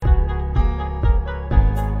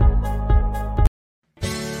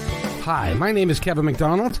Hi, my name is Kevin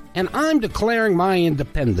McDonald, and I'm declaring my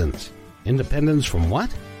independence. Independence from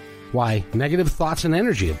what? Why, negative thoughts and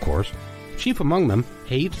energy, of course. Chief among them,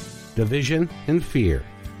 hate, division, and fear.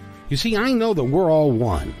 You see, I know that we're all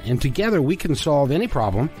one, and together we can solve any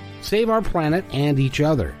problem, save our planet and each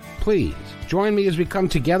other. Please, join me as we come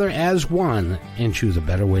together as one and choose a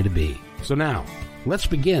better way to be. So now, let's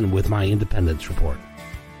begin with my independence report.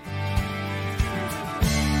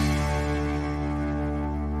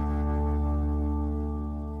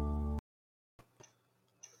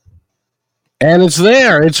 And it's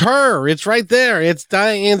there. It's her. It's right there. It's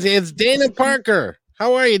Diane. It's Dana Parker.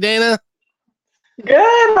 How are you, Dana?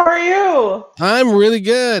 Good. How are you? I'm really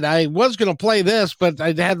good. I was going to play this, but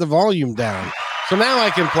I had the volume down. So now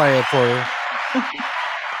I can play it for you.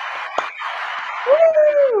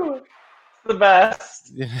 Woo! The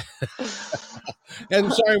best.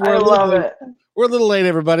 And sorry, I love it. We're a little late,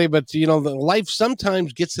 everybody, but the life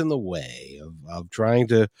sometimes gets in the way of trying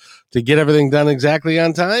to get everything done exactly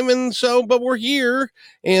on time, and so, but we're here,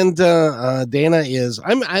 and Dana is.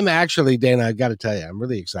 I'm actually, Dana. I got to tell you, I'm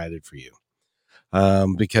really excited for you,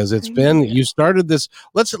 because it's been you started this.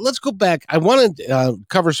 Let's go back. I want to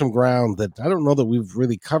cover some ground that I don't know that we've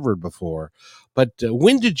really covered before. But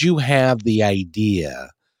when did you have the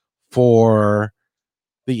idea for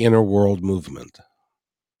the Inner World movement?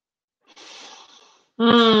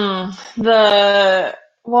 The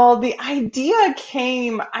idea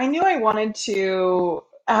came, I knew I wanted to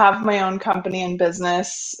have my own company and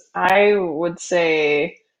business. I would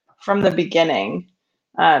say from the beginning,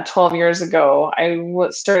 12 years ago, I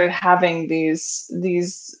started having these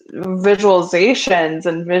visualizations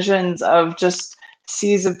and visions of just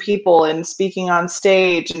seas of people and speaking on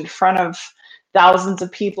stage in front of thousands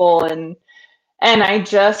of people. And I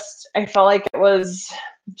felt like it was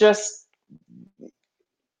just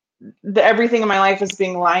everything in my life is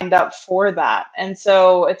being lined up for that. And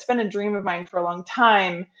so it's been a dream of mine for a long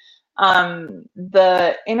time.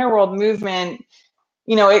 The Inner World movement,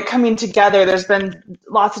 it coming together, there's been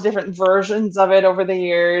lots of different versions of it over the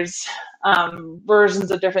years,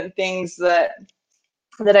 versions of different things that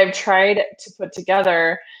I've tried to put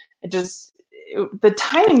together. The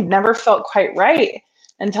timing never felt quite right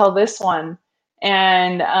until this one.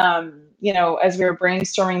 And, as we were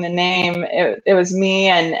brainstorming the name, it was me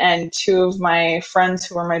and two of my friends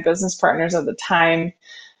who were my business partners at the time.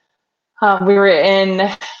 We were in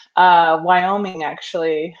Wyoming,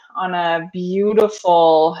 actually, on a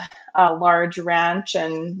beautiful large ranch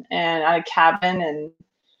and a cabin.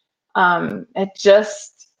 And it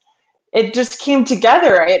just came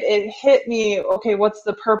together. It hit me. Okay, what's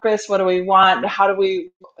the purpose? What do we want? How do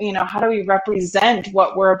we represent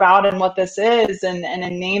what we're about and what this is, and a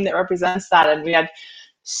name that represents that? And we had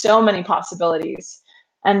so many possibilities.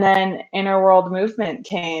 And then Inner World Movement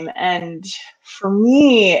came, and for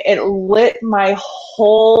me, it lit my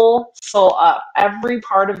whole soul up, every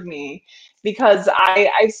part of me, because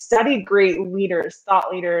I've studied great leaders,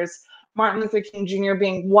 thought leaders, Martin Luther King Jr.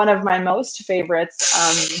 being one of my most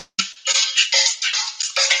favorites.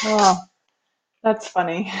 Oh, that's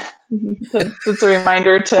funny. That's a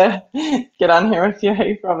reminder to get on here with you.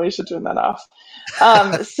 You probably should turn that off.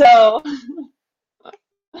 So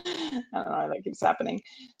I don't know why that keeps happening.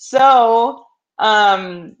 So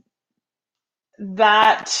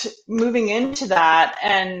that moving into that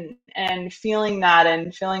and feeling that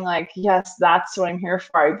and feeling like, yes, that's what I'm here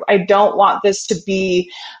for. I don't want this to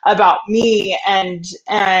be about me and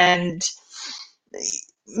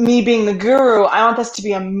me being the guru. I want this to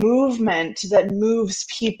be a movement that moves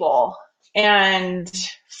people. And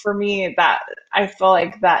for me, that I feel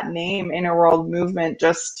like that name, Inner World Movement,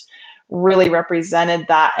 just really represented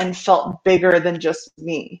that and felt bigger than just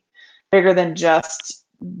me, bigger than just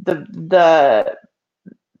the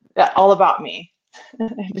all about me.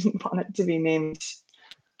 I didn't want it to be named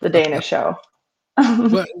The Dana Show.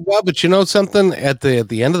 well, but you know something, at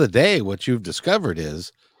the end of the day, what you've discovered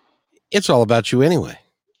is it's all about you anyway.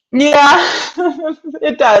 Yeah,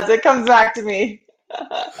 it does. It comes back to me.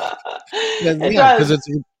 It does. Because it's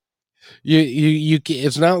you.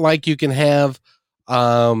 It's not like you can have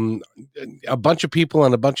a bunch of people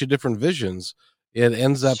and a bunch of different visions. It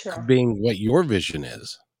ends up being what your vision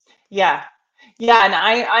is. Yeah, and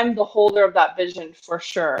I'm the holder of that vision for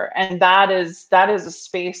sure. And that is a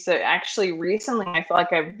space that actually recently I feel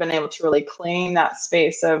like I've been able to really claim that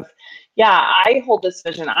space of, yeah, I hold this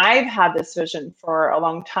vision. I've had this vision for a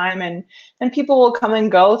long time, and people will come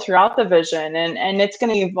and go throughout the vision, and it's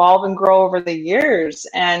going to evolve and grow over the years.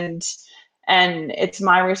 And and it's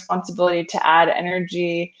my responsibility to add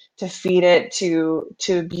energy, to feed it, to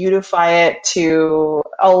beautify it, to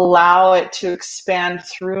allow it to expand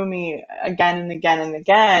through me again and again and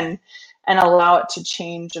again, and allow it to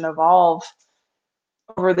change and evolve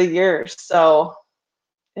over the years. So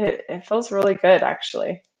it feels really good,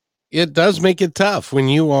 actually. It does make it tough when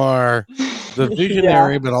you are the Yeah.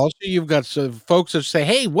 visionary, but also you've got some folks that say,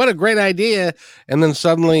 "Hey, what a great idea!" And then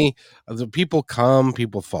suddenly the people come,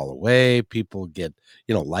 people fall away, people get,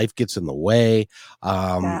 life gets in the way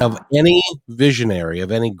of Yeah. any visionary,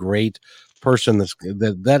 of any great person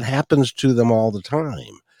that happens to them all the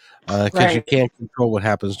time because you Right. can't control what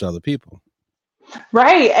happens to other people.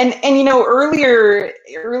 Right. And earlier,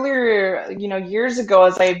 years ago,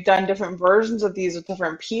 as I've done different versions of these with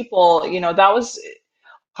different people, that was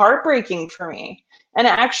heartbreaking for me. And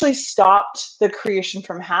it actually stopped the creation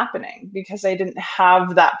from happening because I didn't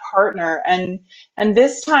have that partner. And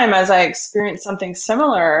this time, as I experienced something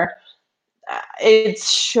similar, it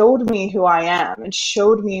showed me who I am. It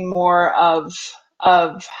showed me more of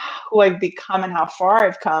who I've become and how far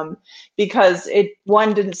I've come, because it,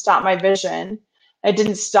 one, didn't stop my vision. It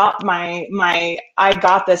didn't stop my I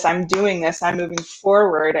got this, I'm doing this, I'm moving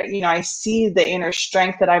forward. I see the inner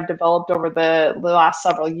strength that I've developed over the last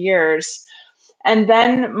several years. And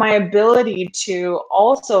then my ability to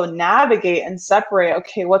also navigate and separate,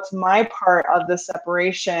 okay, what's my part of the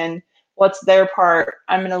separation? What's their part?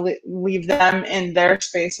 I'm going to leave them in their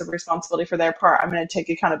space of responsibility for their part. I'm going to take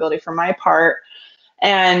accountability for my part,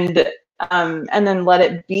 and then let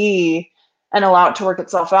it be and allow it to work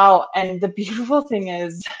itself out. And the beautiful thing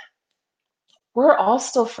is, we're all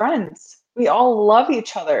still friends. We all love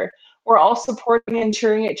each other. We're all supporting and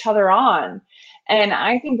cheering each other on. And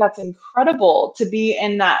I think that's incredible, to be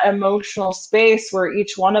in that emotional space where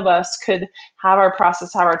each one of us could have our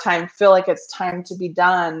process, have our time, feel like it's time to be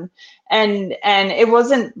done. And it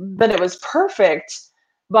wasn't that it was perfect,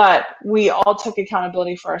 but we all took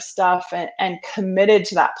accountability for our stuff, and committed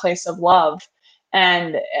to that place of love.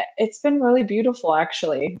 And it's been really beautiful,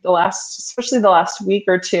 actually, especially the last week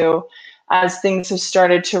or two, as things have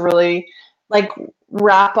started to really, like,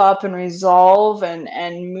 wrap up and resolve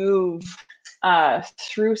and move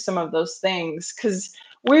through some of those things, because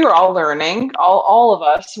we were all learning, all of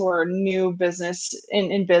us were new business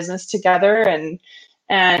in business together,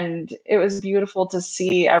 and it was beautiful to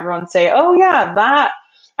see everyone say, oh yeah, that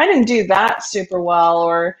I didn't do that super well,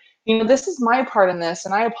 or this is my part in this,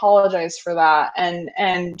 and I apologize for that, and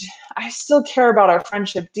I still care about our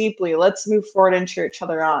friendship deeply. Let's move forward and cheer each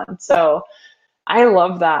other on. So I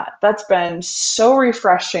love that. That's been so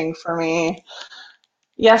refreshing for me.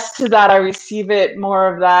 Yes, to that, I receive it,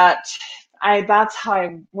 more of that. That's how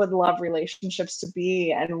I would love relationships to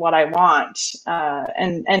be, and what I want,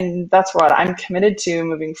 and that's what I'm committed to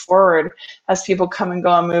moving forward, as people come and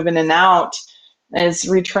go and move in and out, is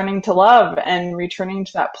returning to love and returning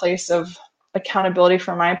to that place of accountability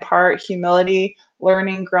for my part, humility,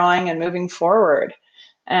 learning, growing, and moving forward.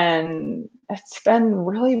 And it's been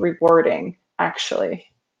really rewarding, actually.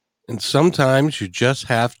 And sometimes you just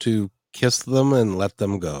have to kiss them and let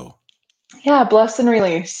them go. Yeah, bless and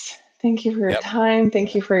release. Thank you for your Yep. time.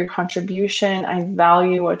 Thank you for your contribution. I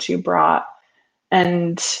value what you brought.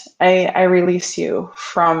 And I release you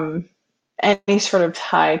from any sort of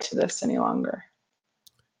tie to this any longer.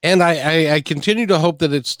 And I continue to hope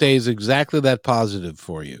that it stays exactly that positive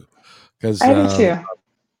for you, because I do too.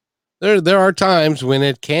 there are times when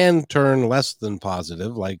it can turn less than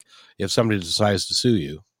positive, like if somebody decides to sue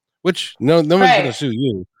you, which nobody's going to Right. sue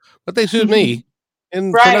you, but they sued me,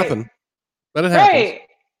 and for Right. nothing. But it happens. Right.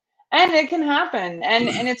 And it can happen.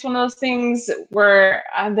 And it's one of those things where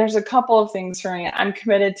there's a couple of things for me. I'm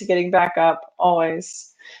committed to getting back up always.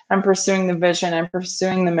 I'm pursuing the vision and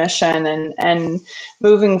pursuing the mission, and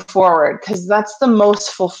moving forward, because that's the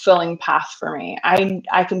most fulfilling path for me.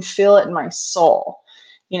 I can feel it in my soul.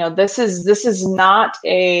 This is not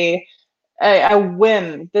a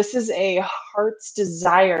whim. This is a heart's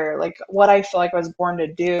desire, like what I feel like I was born to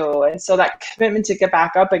do. And so that commitment to get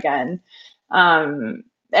back up again, um,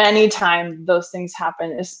 anytime those things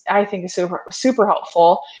happen, is, I think, is super, super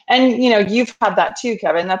helpful. And you've had that too,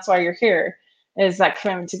 Kevin. That's why you're here, is that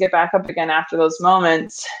commitment to get back up again after those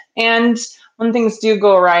moments. And when things do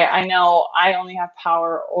go right, I know I only have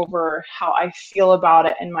power over how I feel about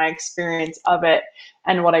it and my experience of it,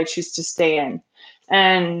 and what I choose to stay in.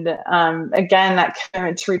 And again, that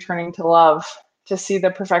commitment to returning to love, to see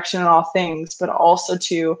the perfection in all things, but also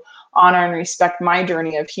to honor and respect my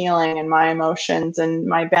journey of healing, and my emotions, and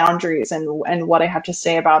my boundaries, and what I have to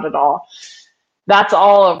say about it all. that's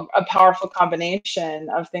all a powerful combination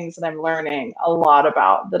of things that I'm learning a lot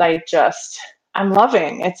about that I'm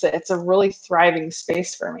loving. It's a really thriving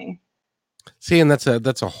space for me. See, and that's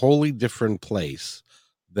a wholly different place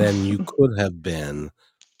than you could have been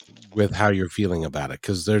with how you're feeling about it.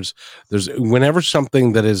 Because there's whenever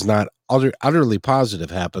something that is not utterly positive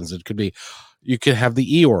happens, it could be you could have the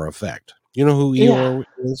Eeyore effect. You know who Yeah. Eeyore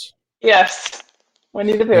is? Yes.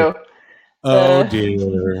 Winnie the Like, Pooh. oh The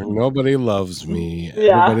dear, nobody loves me.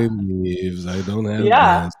 yeah. Everybody leaves. I don't have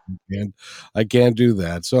Yeah. this. I can't do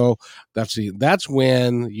that. So that's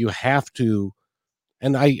when you have to,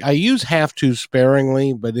 and I use have to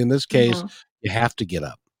sparingly, but in this case, Hmm. you have to get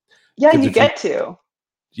up. Yeah, Because you if you get to.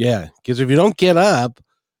 because if you don't get up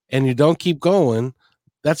and you don't keep going,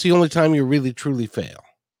 that's the only time you really truly fail.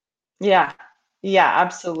 Yeah. Yeah,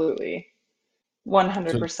 absolutely. So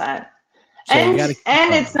 100%. so you got to keep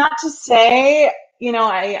And it's on. not to say,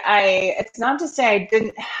 I it's not to say I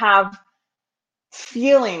didn't have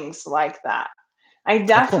feelings like that. I Of course.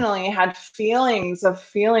 definitely had feelings of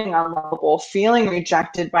feeling unlovable, feeling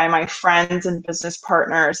rejected by my friends and business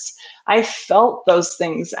partners. I felt those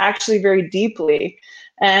things actually very deeply.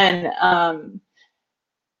 And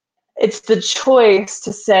it's the choice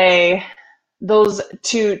to say those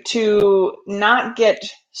to not get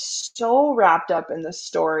so wrapped up in the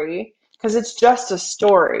story because it's just a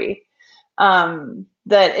story,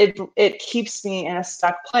 that it keeps me in a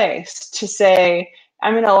stuck place to say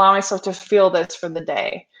I'm going to allow myself to feel this for the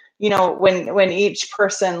day. When each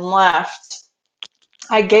person left,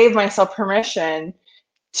 I gave myself permission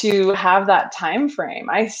to have that time frame.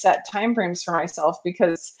 I set time frames for myself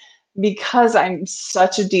because I'm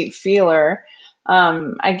such a deep feeler.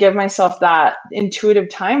 I give myself that intuitive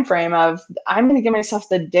time frame of I'm going to give myself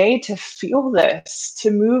the day to feel this, to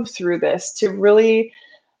move through this, to really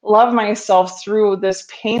love myself through this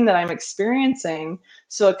pain that I'm experiencing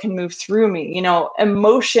so it can move through me.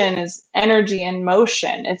 Emotion is energy in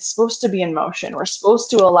motion. It's supposed to be in motion. We're supposed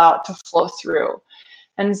to allow it to flow through.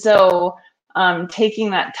 And so taking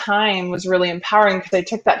that time was really empowering because I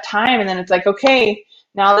took that time and then it's like, okay,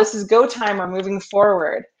 now this is go time. We're moving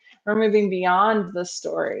forward. We're moving beyond the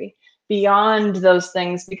story, beyond those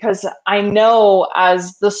things, because I know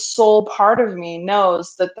as the soul part of me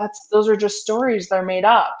knows that those are just stories. They're made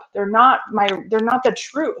up. They're not the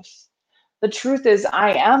truth. The truth is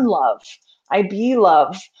I am love. I be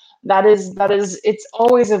love. That is it's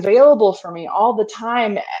always available for me all the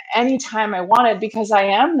time, anytime I want it, because I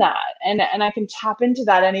am that, and I can tap into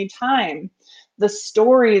that anytime. The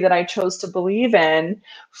story that I chose to believe in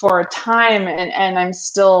for a time, and I'm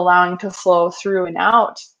still allowing to flow through and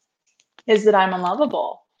out, is that I'm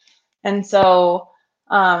unlovable. And so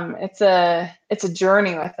it's a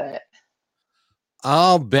journey with it.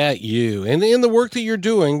 I'll bet you. And in the work that you're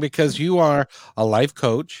doing, because you are a life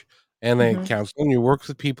coach and a Hmm. counselor and you work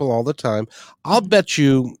with people all the time, I'll Hmm. bet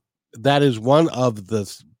you that is one of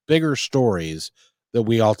the bigger stories that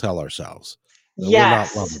we all tell ourselves, that we're not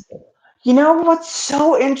Yes. lovable. You know what's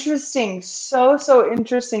so interesting, so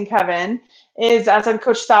interesting, Kevin, is as I've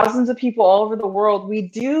coached thousands of people all over the world, we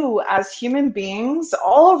do, as human beings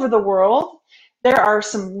all over the world, there are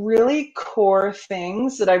some really core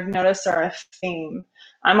things that I've noticed are a theme.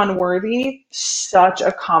 I'm unworthy, such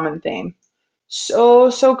a common theme.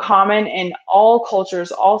 So common in all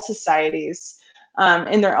cultures, all societies,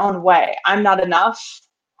 in their own way. I'm not enough.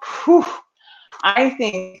 Whew. I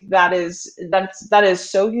think that is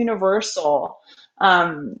so universal,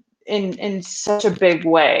 in such a big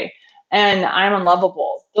way. And I'm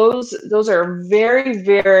unlovable. Those are very,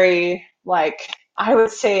 very, like, I would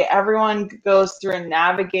say everyone goes through and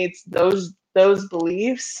navigates those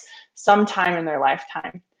beliefs sometime in their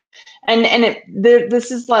lifetime.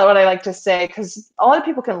 This is what I like to say, because a lot of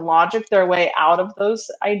people can logic their way out of those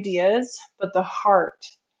ideas, but the heart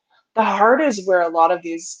is where a lot of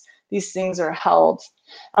these things are held.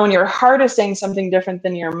 And when your heart is saying something different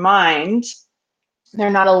than your mind, they're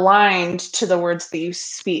not aligned to the words that you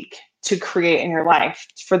speak to create in your life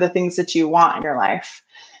for the things that you want in your life.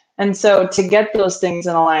 And so to get those things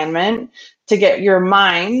in alignment, to get your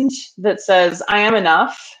mind that says I am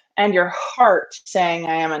enough and your heart saying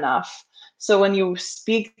I am enough. So when you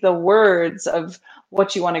speak the words of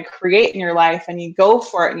what you want to create in your life and you go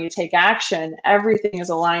for it and you take action, everything is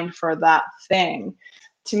aligned for that thing.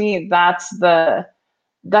 To me, that's the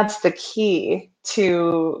key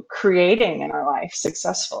to creating in our life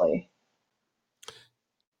successfully.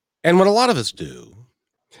 And what a lot of us do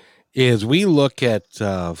is we look at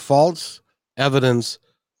false evidence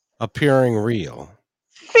appearing real,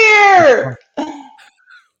 Fear.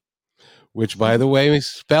 which, by the way,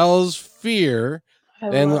 spells fear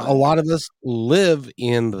And love a it. lot of us live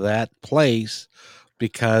in that place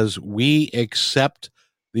because we accept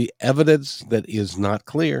the evidence that is not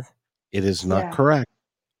clear. It is not Yeah. correct,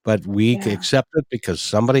 but we Yeah. accept it because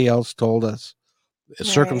somebody else told us, Right.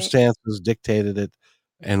 circumstances dictated it,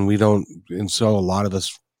 and we don't. And so a lot of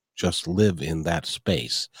us just live in that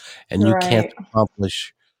space, and Right.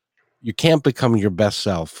 you can't become your best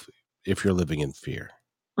self if you're living in fear.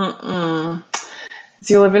 Mm-mm. As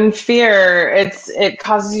you live in fear, it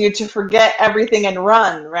causes you to forget everything and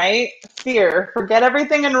run, right? Fear, forget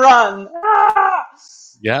everything and run. Ah!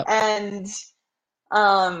 Yeah. And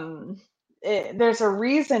um, there's a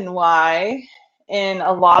reason why in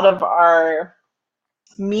a lot of our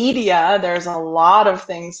media, there's a lot of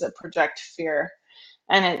things that project fear.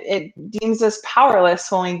 And it deems us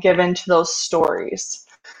powerless when we give in to those stories.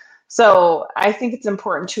 So I think it's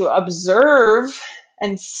important to observe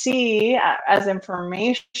and see as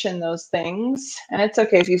information those things. And it's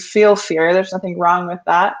okay if you feel fear, there's nothing wrong with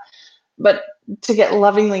that. But to get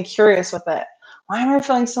lovingly curious with it. Why am I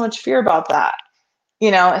feeling so much fear about that?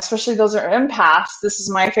 Especially those are empaths. This is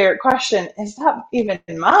my favorite question. Is that even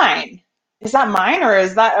mine? Is that mine, or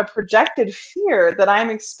is that a projected fear that I'm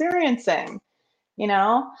experiencing? You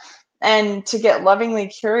know? And to get lovingly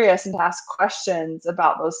curious and to ask questions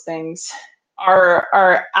about those things. Our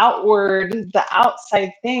the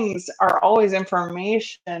outside things are always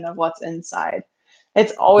information of what's inside.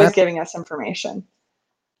 It's always That giving us information.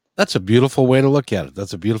 that's a beautiful way to look at it.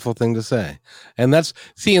 That's a beautiful thing to say. And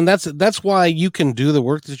that's why you can do the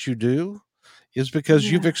work that you do, is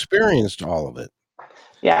because you've Yeah. experienced all of it.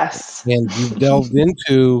 Yes. And you've delved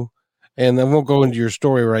into, and then we'll go into your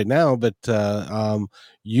story right now, but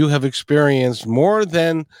you have experienced more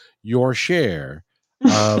than your share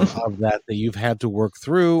of that you've had to work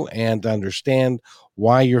through and understand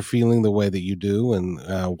why you're feeling the way that you do, and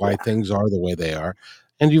why Yeah. things are the way they are,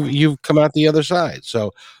 and you've come out the other side.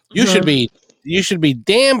 So you should Mhm. be you should be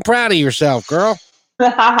damn proud of yourself, girl.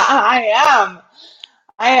 I am.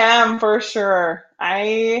 I am for sure.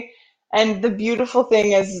 And the beautiful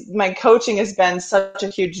thing is my coaching has been such a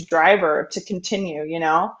huge driver to continue.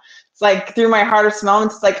 It's like through my hardest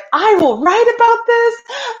moments, it's like, I will write about this.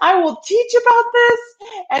 I will teach about this.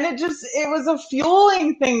 And it was a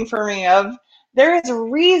fueling thing for me of there is a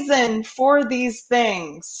reason for these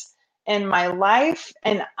things in my life.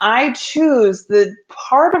 And I choose the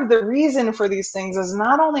part of the reason for these things is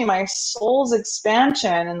not only my soul's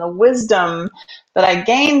expansion and the wisdom that I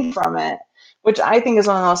gained from it, which I think is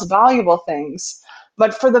one of the most valuable things.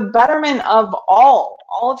 But for the betterment of all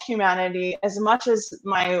of humanity, as much as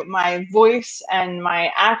my voice and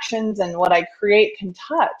my actions and what I create can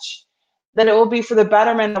touch, that it will be for the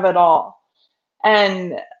betterment of it all.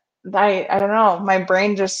 And I don't know, my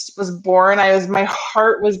brain just was born. My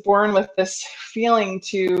heart was born with this feeling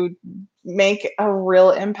to make a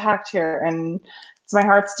real impact here, and it's my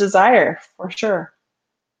heart's desire for sure.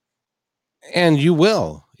 And you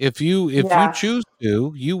will. If you Yeah, choose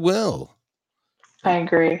to, you will. I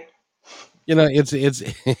agree. It's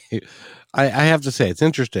I have to say it's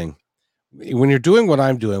interesting when you're doing what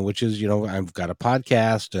I'm doing, which is, I've got a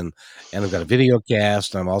podcast, and I've got a video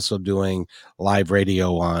cast. I'm also doing live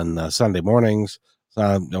radio on Sunday mornings,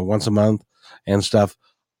 once a month and stuff.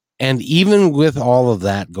 And even with all of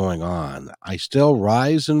that going on, I still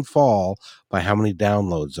rise and fall by how many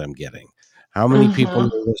downloads I'm getting, how many people are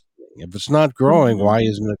Mhm. listening. If it's not growing, Mhm. why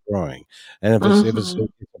isn't it growing? And if Mhm. it's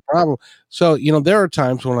a problem, so there are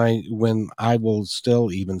times when I will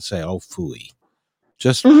still even say, "Oh, phooey,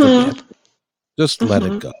 just forget, Mhm. just let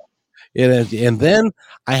it Mhm. go." And then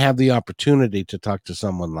I have the opportunity to talk to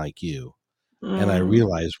someone like you, and I Mm.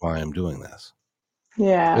 realize why I'm doing this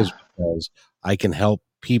Yeah. is because I can help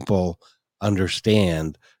people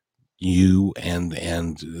understand you, and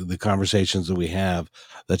the conversations that we have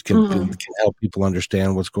that can Mhm. help people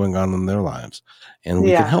understand what's going on in their lives, and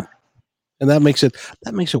we can Yeah. help, and that makes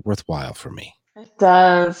it worthwhile for me. It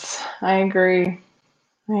does. I agree.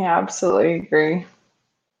 I absolutely agree.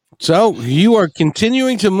 So you are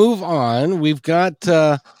continuing to move on. We've got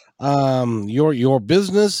your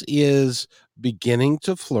business is beginning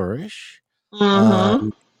to flourish. Mhm.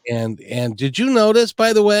 Um, and did you notice,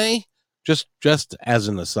 by the way, just as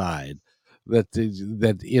an aside, that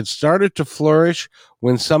it started to flourish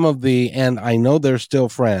when some of the, and I know they're still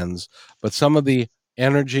friends, but some of the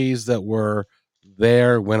energies that were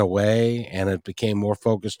there went away, and it became more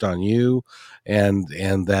focused on you, and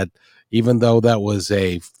that even though that was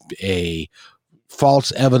a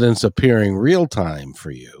false evidence appearing real time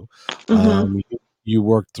for you, Mhm. you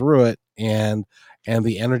worked through it, and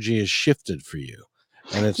the energy is shifted for you,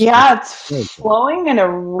 and it's Yeah, it's really cool. flowing in a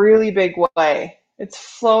really big way. It's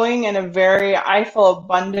flowing in a very, I feel,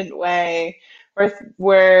 abundant way,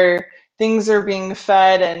 where things are being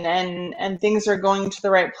fed, and things are going to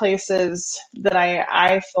the right places that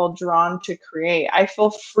I feel drawn to create. I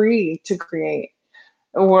feel free to create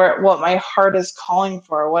what my heart is calling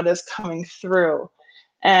for, what is coming through.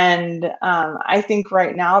 And I think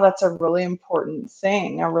right now that's a really important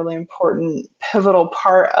thing, a really important pivotal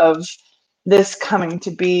part of this coming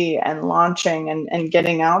to be and launching and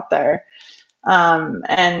getting out there. And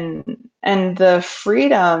the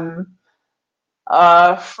freedom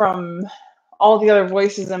from all the other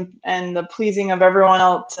voices and the pleasing of everyone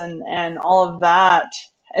else and all of that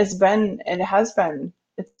it's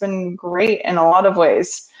been great in a lot of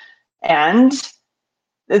ways. And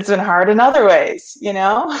it's been hard in other ways,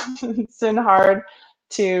 it's been hard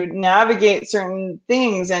to navigate certain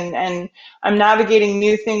things, and I'm navigating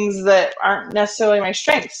new things that aren't necessarily my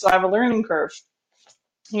strengths. So I have a learning curve,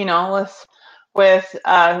 with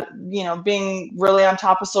being really on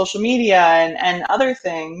top of social media and other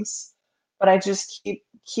things. But I just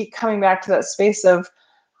keep coming back to that space of,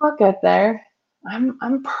 I'll get there.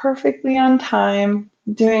 I'm perfectly on time.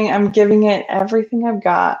 I'm giving it everything I've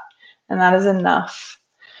got, and that is enough.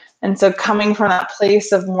 And so coming from that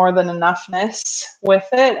place of more than enoughness with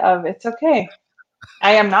it, of it's okay.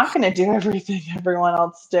 I am not going to do everything everyone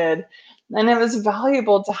else did. And it was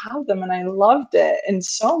valuable to have them, and I loved it in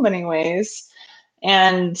so many ways.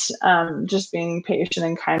 And just being patient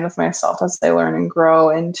and kind with myself as I learn and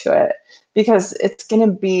grow into it, because I'm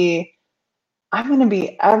going to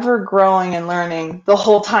be ever growing and learning the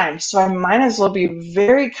whole time. So I might as well be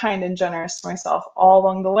very kind and generous to myself all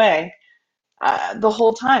along the way, the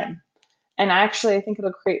whole time. And actually, I think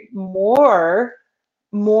it'll create more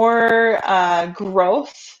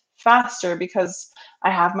growth faster, because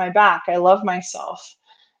I have my back. I love myself,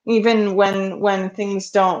 even when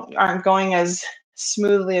things aren't going as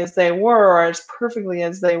smoothly as they were or as perfectly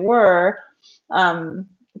as they were.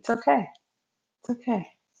 It's okay. It's okay.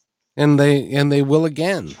 And they will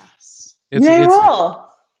again. They will.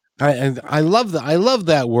 I love that. I love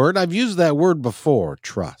that word. I've used that word before.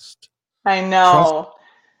 Trust. I know. Trust.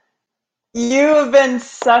 You have been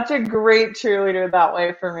such a great cheerleader that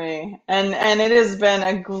way for me. And it has been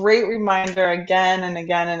a great reminder again and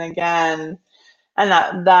again and again. And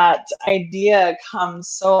that idea comes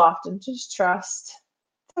so often. Just trust.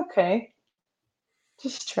 It's okay.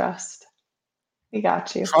 Just trust. We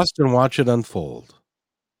got you. Trust and watch it unfold.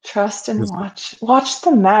 Trust and watch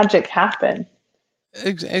the magic happen.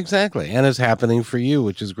 Exactly. And it's happening for you,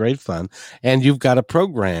 which is great fun. And you've got a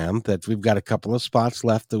program that we've got a couple of spots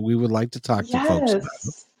left that we would like to talk to folks about.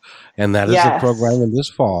 And that is a program in this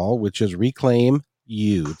fall, which is Reclaim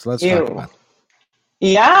You. So let's talk about it.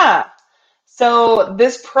 Yeah. So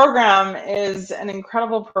this program is an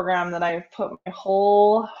incredible program that I've put my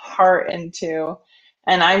whole heart into.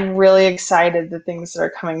 And I'm really excited the things that are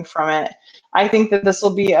coming from it. I think that this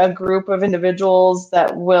will be a group of individuals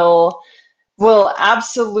that will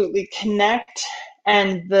absolutely connect,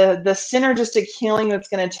 and the synergistic healing that's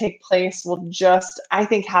going to take place will just, I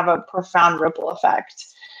think, have a profound ripple effect.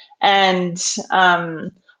 And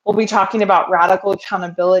we'll be talking about radical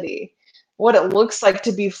accountability, what it looks like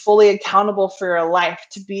to be fully accountable for your life,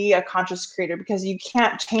 to be a conscious creator, because you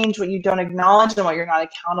can't change what you don't acknowledge and what you're not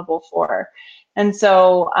accountable for. And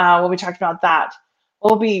so we'll be talking about that.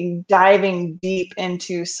 We'll be diving deep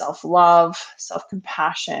into self-love,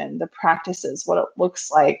 self-compassion, the practices, what it looks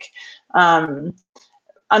like,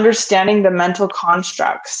 understanding the mental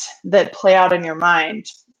constructs that play out in your mind.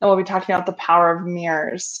 And we'll be talking about the power of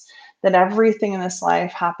mirrors, that everything in this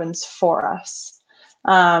life happens for us.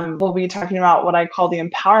 We'll be talking about what I call the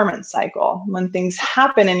empowerment cycle. When things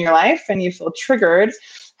happen in your life and you feel triggered,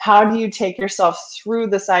 how do you take yourself through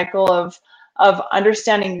the cycle of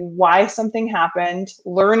understanding why something happened,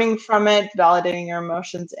 learning from it, validating your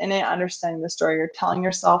emotions in it, understanding the story you're telling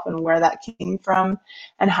yourself and where that came from,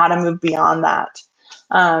 and how to move beyond that.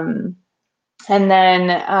 And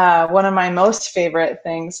then one of my most favorite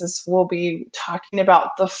things is we'll be talking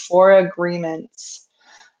about the 4 agreements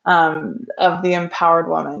of the empowered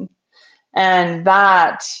woman. And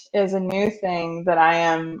that is a new thing that I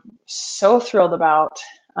am so thrilled about,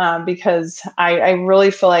 because I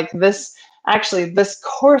really feel like this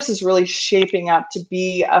course is really shaping up to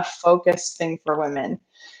be a focused thing for women.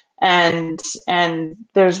 And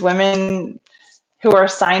there's women who are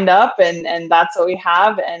signed up, and that's what we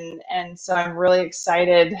have. And so I'm really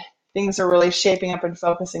excited. Things are really shaping up and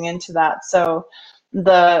focusing into that. So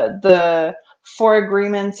the 4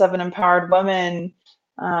 agreements of an empowered woman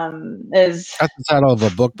is... That's the title of a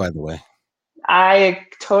book, by the way. I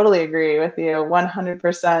totally agree with you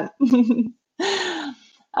 100%.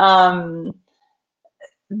 Um,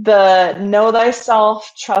 the know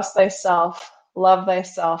thyself, trust thyself, love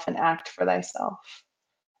thyself, and act for thyself.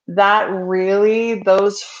 That really,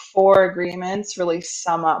 those 4 agreements really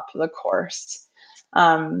sum up the course,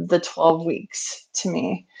 the 12 weeks to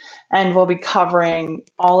me. And we'll be covering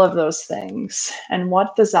all of those things. And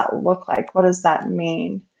what does that look like? What does that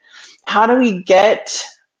mean? How do we get,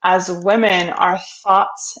 as women, our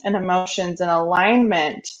thoughts and emotions in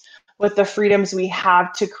alignment with the freedoms we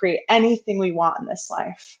have to create anything we want in this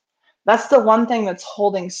life? That's the one thing that's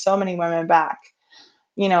holding so many women back.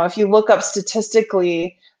 You know, if you look up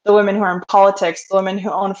statistically, the women who are in politics, the women who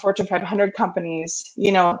own Fortune 500 companies,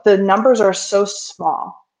 you know, the numbers are so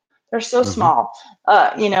small. They're so small,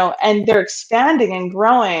 you know, and they're expanding and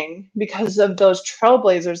growing because of those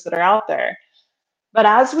trailblazers that are out there. But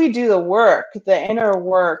as we do the work, the inner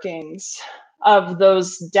workings of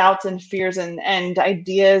those doubts and fears and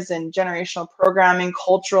ideas and generational programming,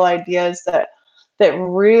 cultural ideas that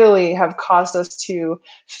really have caused us to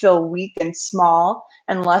feel weak and small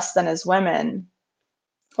and less than as women,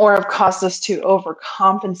 or have caused us to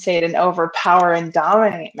overcompensate and overpower and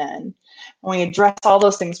dominate men. When we address all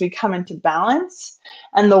those things, we come into balance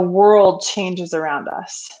and the world changes around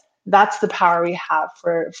us. That's the power we have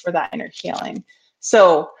for that inner healing.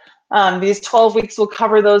 So these 12 weeks will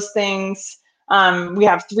cover those things. We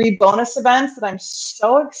have 3 bonus events that I'm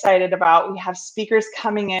so excited about. We have speakers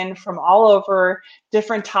coming in from all over,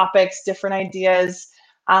 different topics, different ideas.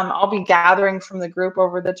 I'll be gathering from the group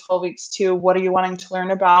over the 12 weeks too. What are you wanting to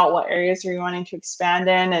learn about? What areas are you wanting to expand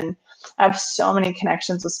in? And I have so many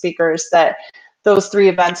connections with speakers that those 3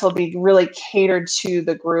 events will be really catered to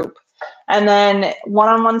the group. And then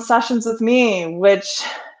one-on-one sessions with me, which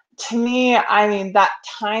to me, I mean, that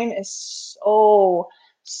time is so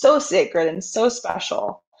sacred and so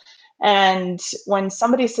special. And when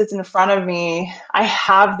somebody sits in front of me, I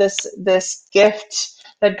have this gift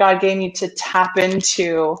that God gave me to tap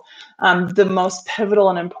into the most pivotal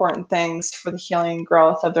and important things for the healing and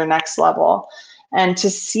growth of their next level. And to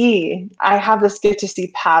see, I have this gift to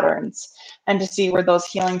see patterns and to see where those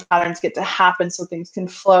healing patterns get to happen so things can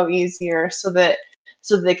flow easier, so that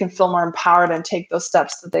they can feel more empowered and take those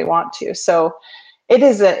steps that they want to. So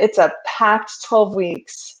it's a packed 12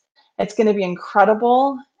 weeks. It's going to be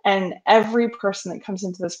incredible. And every person that comes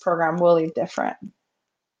into this program will leave different.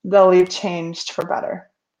 They'll leave changed for better.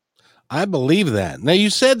 I believe that. Now, you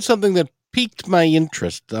said something that piqued my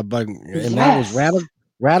interest, that was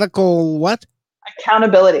radical what?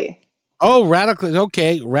 Accountability. Oh, radical.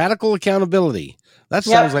 Okay, radical accountability. That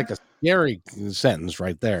sounds like a scary sentence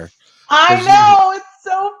right there. I know, it's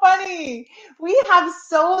so funny.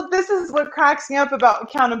 This is what cracks me up about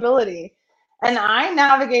accountability. And I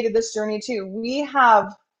navigated this journey too. We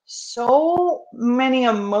have so many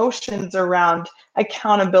emotions around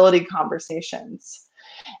accountability conversations.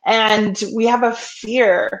 And we have a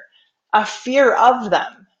fear of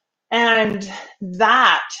them. And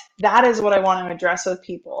that is what I want to address with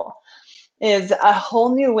people, is a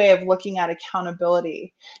whole new way of looking at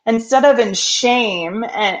accountability. Instead of in shame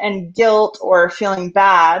and guilt or feeling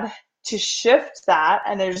bad, to shift that,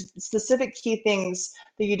 and there's specific key things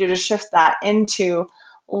that you do to shift that into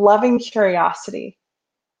loving curiosity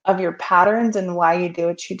of your patterns and why you do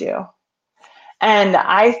what you do. And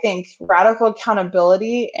I think radical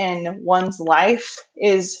accountability in one's life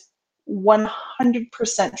is 100%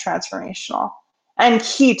 transformational and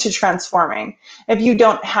key to transforming. If you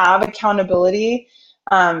don't have accountability,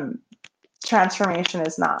 transformation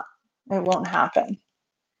is not. It won't happen.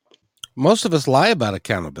 Most of us lie about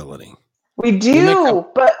accountability. We do,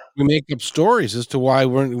 but we make up stories as to why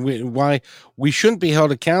we shouldn't be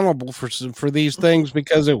held accountable for these things,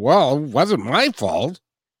 because it wasn't my fault.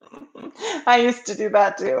 I used to do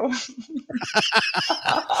that too.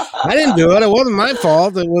 I didn't do it. It wasn't my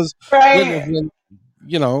fault. It was right.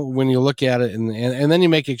 When you look at it and then you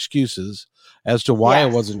make excuses as to why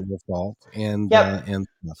it wasn't your fault and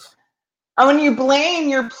stuff. And when you blame,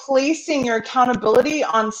 you're placing your accountability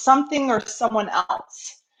on something or someone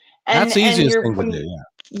else. And that's the easiest thing to do.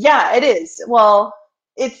 Yeah, it is. Well,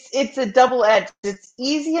 it's a double edge. It's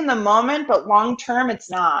easy in the moment, but long term, it's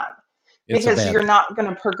not, because you're not going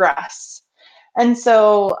to progress. And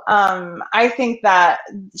so I think that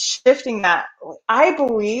shifting that, I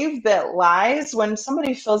believe that lies, when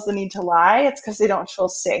somebody feels the need to lie, it's because they don't feel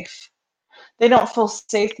safe. They don't feel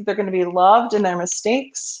safe that they're going to be loved in their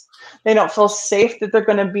mistakes. They don't feel safe that they're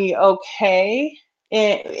going to be okay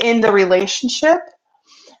in the relationship.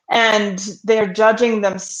 And they're judging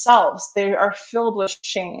themselves. They are filled with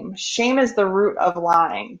shame. Shame is the root of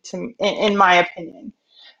lying, in my opinion.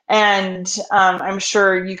 And I'm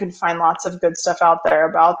sure you can find lots of good stuff out there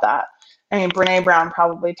about that. I mean, Brene Brown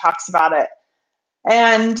probably talks about it.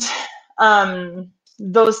 And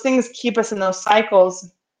those things keep us in those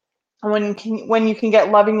cycles. When you can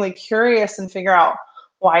get lovingly curious and figure out,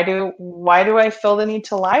 why do I feel the need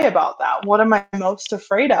to lie about that? What am I most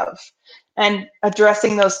afraid of? And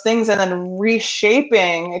addressing those things, and then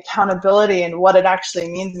reshaping accountability and what it actually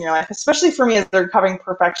means in your life. Especially for me as a recovering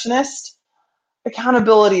perfectionist,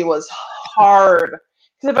 accountability was hard.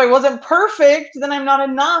 Because if I wasn't perfect, then I'm not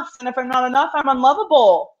enough. And if I'm not enough, I'm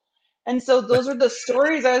unlovable. And so those are the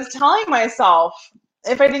stories I was telling myself.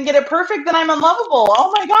 If I didn't get it perfect, then I'm unlovable.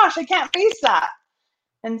 Oh my gosh, I can't face that.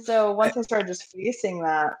 And so once I started just facing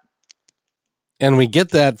that. And we get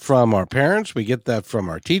that from our parents. We get that from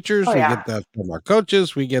our teachers. We get that from our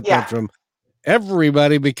coaches. We get that from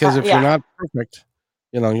everybody, because if you're not perfect,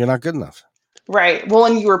 you're not good enough. Right. Well,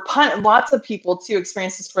 and you were lots of people too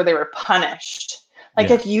experience this where they were punished. Like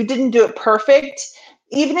if you didn't do it perfect,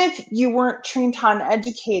 even if you weren't trained and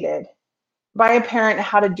educated by a parent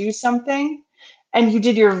how to do something, and you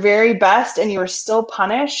did your very best and you were still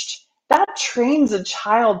punished, that trains a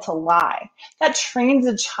child to lie. That trains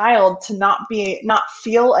a child to not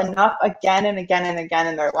feel enough again and again and again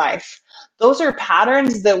in their life. Those are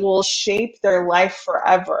patterns that will shape their life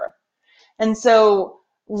forever. And so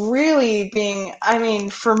really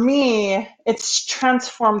for me, it's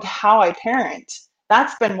transformed how I parent.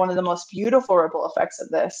 That's been one of the most beautiful ripple effects of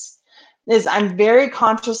this. Is I'm very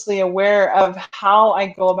consciously aware of how I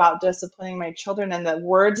go about disciplining my children and the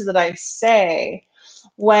words that I say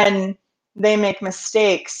when they make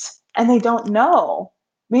mistakes and they don't know.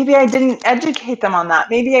 Maybe I didn't educate them on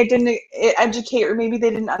that. Maybe I didn't educate, or maybe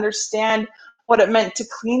they didn't understand what it meant to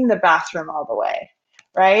clean the bathroom all the way,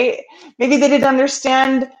 right? Maybe they didn't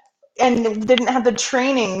understand and didn't have the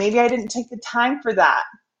training. Maybe I didn't take the time for that.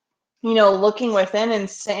 Looking within and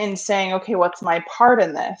saying, okay, what's my part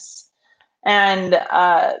in this? And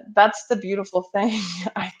that's the beautiful thing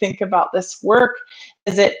I think about this work,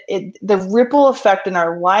 is the ripple effect in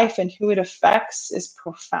our life and who it affects is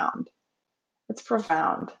profound. It's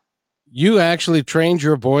profound. You actually trained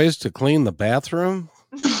your boys to clean the bathroom?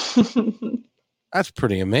 That's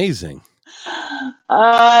pretty amazing.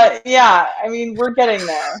 Yeah, I mean, we're getting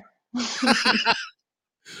there.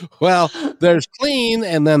 Well, there's clean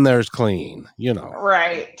and then there's clean,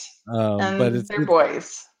 Right. But they're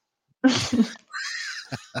boys.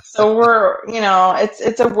 So we're,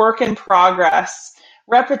 it's a work in progress.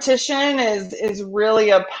 Repetition is really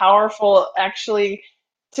a powerful, actually,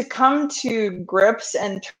 to come to grips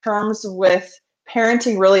and terms with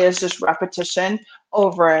parenting really is just repetition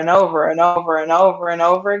over and over and over and over and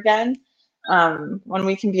over again. When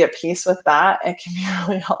we can be at peace with that, it can be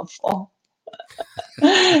really helpful.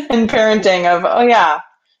 In parenting of,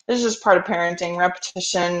 this is just part of parenting,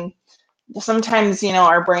 repetition. Sometimes,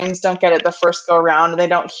 our brains don't get it the first go around, and they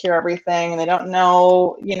don't hear everything, and they don't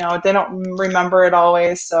know, they don't remember it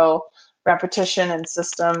always. So repetition and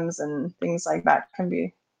systems and things like that can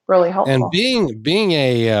be really helpful. And being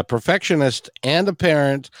a perfectionist and a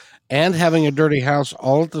parent and having a dirty house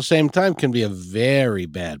all at the same time can be a very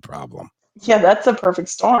bad problem. Yeah, that's a perfect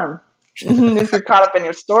storm. If you're caught up in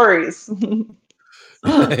your stories.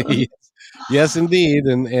 Yes, indeed,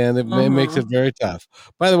 and it makes it very tough.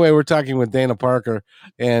 By the way, we're talking with Dana Parker,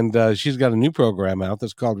 and she's got a new program out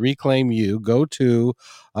that's called Reclaim You. Go to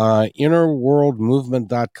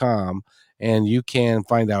innerworldmovement.com, and you can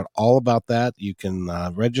find out all about that. You can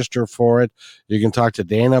register for it. You can talk to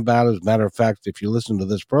Dana about it. As a matter of fact, if you listen to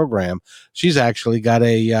this program, she's actually got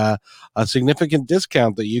a significant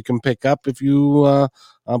discount that you can pick up if you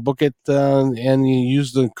book it and you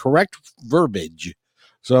use the correct verbiage.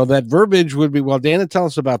 So that verbiage would be, well, Dana, tell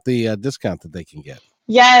us about the discount that they can get.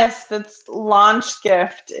 Yes, that's launch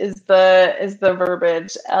gift is the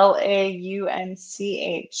verbiage.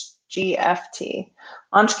 LAUNCHGFT,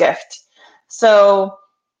 launch gift. So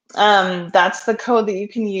that's the code that you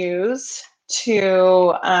can use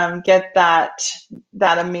to get that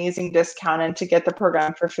amazing discount and to get the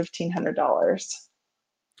program for $1,500.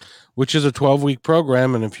 Which is a 12-week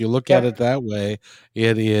program, and if you look at it that way,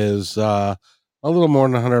 it is a little more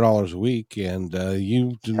than $100 a week, and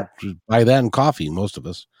you buy that in coffee, most of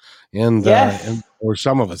us, and or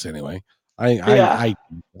some of us anyway. I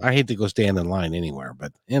hate to go stand in line anywhere,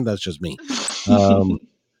 and that's just me.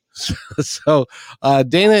 So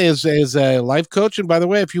Dana is a life coach, and by the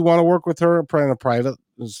way, if you want to work with her in a private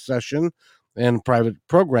session and private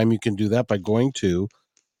program, you can do that by going to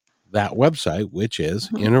that website, which is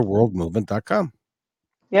innerworldmovement.com.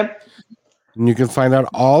 Yep. And you can find out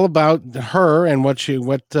all about her and what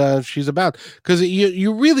she's about, because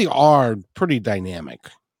you really are pretty dynamic.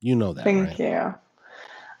 You know that, Thank right? you.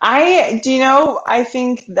 I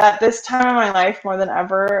think that this time in my life more than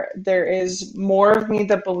ever, there is more of me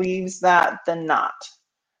that believes that than not.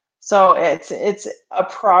 So it's a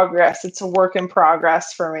progress. It's a work in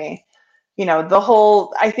progress for me.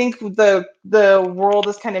 I think the world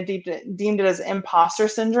has kind of deemed it as imposter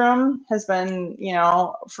syndrome has been,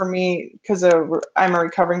 for me, because I'm a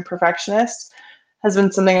recovering perfectionist, has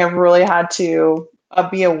been something I've really had to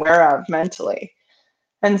be aware of mentally.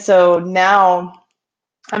 And so now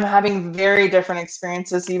I'm having very different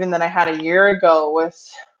experiences even than I had a year ago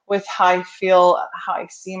with how I feel, how I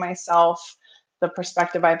see myself, the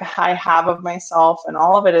perspective I have of myself, and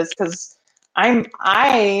all of it is because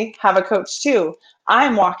I have a coach too.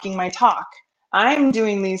 I'm walking my talk. I'm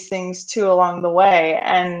doing these things too along the way,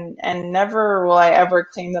 and never will I ever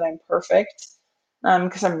claim that I'm perfect,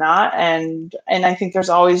 because I'm not. And I think there's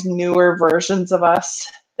always newer versions of us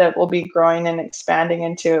that will be growing and expanding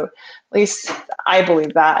into. At least I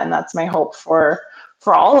believe that, and that's my hope for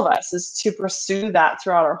all of us, is to pursue that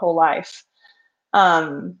throughout our whole life.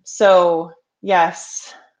 So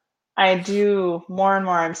yes, I do more and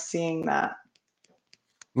more. I'm seeing that.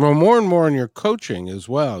 Well, more and more in your coaching as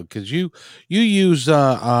well, because you use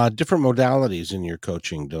different modalities in your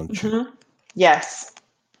coaching, don't you? Hmm. Yes.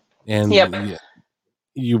 And Yep.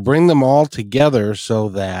 you bring them all together so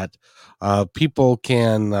that people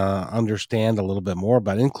can understand a little bit more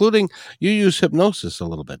about it, including you use hypnosis a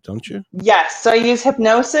little bit, don't you? Yes. So I use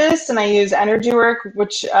hypnosis and I use energy work,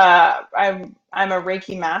 which I'm a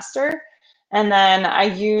Reiki master. And then I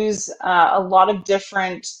use a lot of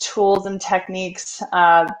different tools and techniques,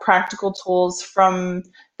 practical tools from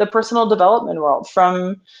the personal development world,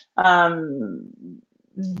 from um,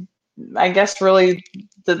 I guess really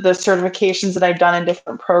the certifications that I've done in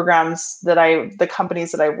different programs the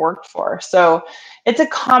companies that I worked for. So it's a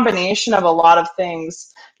combination of a lot of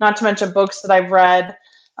things, not to mention books that I've read.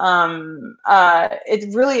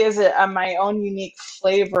 It really is my own unique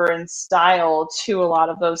flavor and style to a lot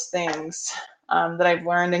of those things that I've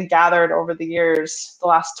learned and gathered over the years, the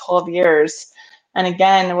last 12 years. And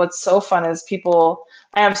again, what's so fun is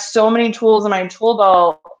I have so many tools in my tool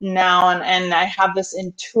belt now, and I have this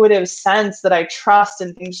intuitive sense that I trust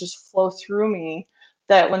and things just flow through me,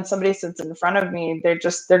 that when somebody sits in front of me, they're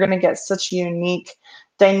going to get such a unique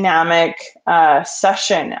dynamic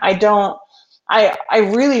session. I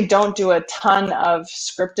really don't do a ton of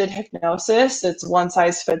scripted hypnosis. It's one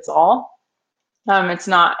size fits all. It's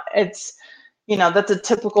not, it's, that's a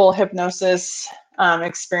typical hypnosis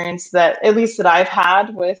experience that, at least that I've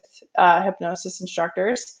had with hypnosis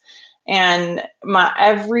instructors. And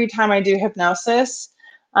every time I do hypnosis,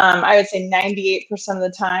 I would say 98% of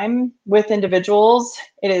the time with individuals,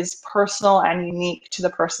 it is personal and unique to the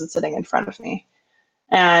person sitting in front of me.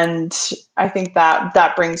 And I think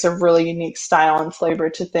that brings a really unique style and flavor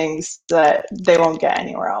to things that they won't get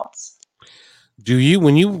anywhere else. Do you,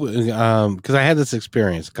 when you, because I had this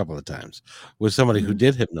experience a couple of times with somebody who Mhm.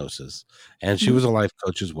 did hypnosis, and she was a life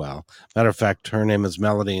coach as well. Matter of fact, her name is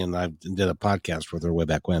Melody, and I did a podcast with her way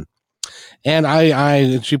back when.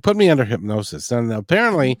 And she put me under hypnosis, and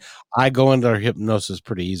apparently I go under hypnosis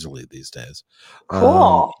pretty easily these days.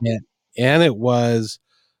 Cool. And it was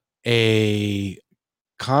a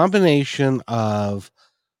combination of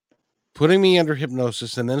putting me under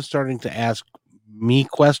hypnosis and then starting to ask me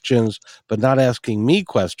questions, but not asking me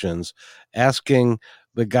questions, asking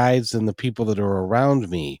the guides and the people that are around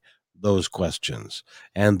me those questions,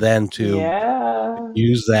 and then to Yeah.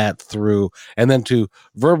 use that through, and then to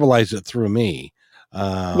verbalize it through me,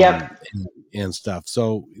 Yep. and stuff.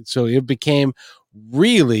 So it became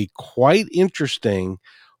really quite interesting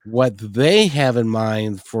what they have in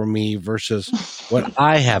mind for me versus what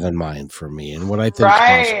I have in mind for me, and what I think is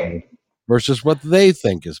Right. possible versus what they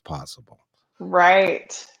think is possible.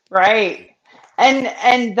 Right. Right.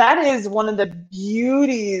 And that is one of the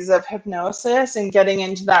beauties of hypnosis, and getting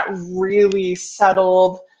into that really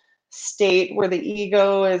settled state where the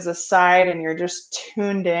ego is aside and you're just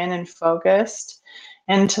tuned in and focused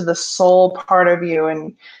into the soul part of you,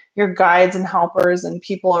 and your guides and helpers and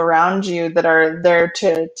people around you that are there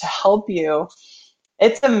to help you.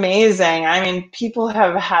 It's amazing. I mean, people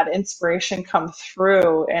have had inspiration come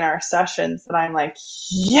through in our sessions that I'm like,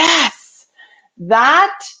 yes,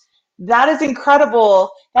 that that is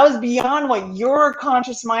incredible. That was beyond what your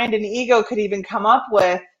conscious mind and ego could even come up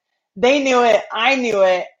with. They knew it, I knew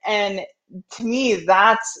it, and to me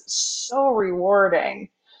that's so rewarding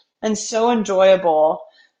and so enjoyable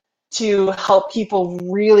to help people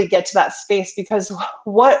really get to that space. Because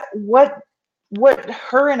what what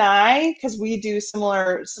her and I, because we do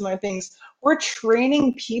similar things, we're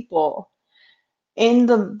training people in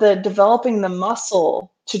the developing the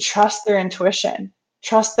muscle to trust their intuition,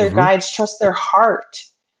 trust their Mm-hmm. guides, trust their heart.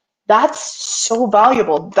 That's so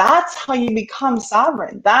valuable. That's how you become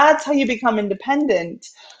sovereign. That's how you become independent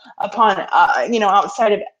upon,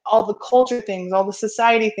 outside of all the culture things, all the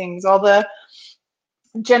society things, all the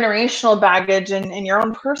generational baggage and your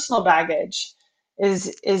own personal baggage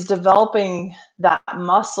is developing that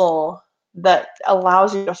muscle that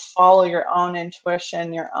allows you to follow your own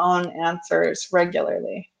intuition, your own answers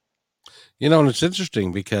regularly. And it's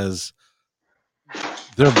interesting because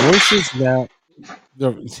their voices now.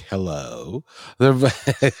 Hello.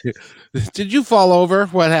 Did you fall over?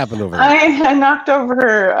 What happened over there? I knocked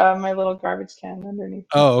over my little garbage can underneath me.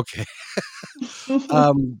 Oh, okay.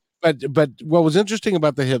 But what was interesting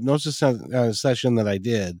about the hypnosis session that I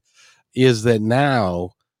did is that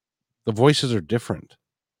now the voices are different.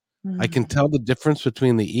 I can tell the difference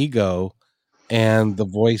between the ego and the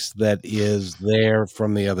voice that is there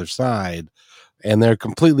from the other side, and they're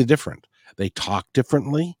completely different. They talk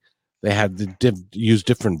differently. They have use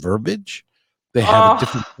different verbiage. They have a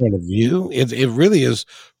different point of view. It really is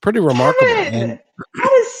pretty remarkable. Kevin, And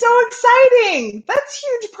that is so exciting. That's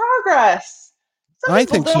huge progress. Some I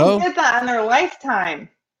people think don't so. get that in their lifetime.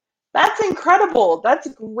 That's incredible. That's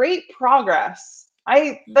great progress.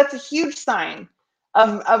 That's a huge sign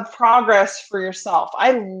of progress for yourself.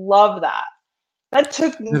 I love that. That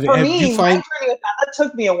took for Do you me, my find? journey with that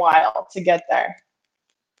took me a while to get there.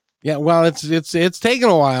 Yeah, well, it's taken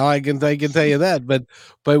a while. I can tell you that. But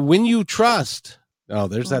when you trust, oh,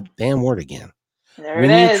 there's that damn word again. There it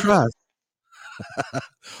When you is. trust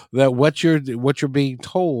that what you're being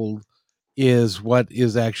told is what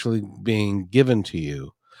is actually being given to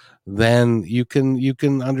you, then you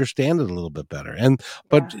can understand it a little bit better.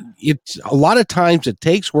 But it's a lot of times it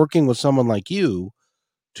takes working with someone like you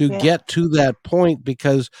to Yeah. get to that point,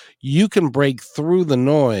 because you can break through the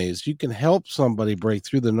noise. You can help somebody break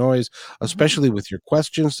through the noise, especially with your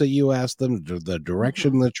questions that you ask them, the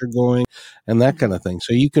direction that you're going, and that kind of thing.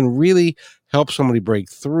 So you can really help somebody break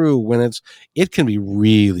through when it can be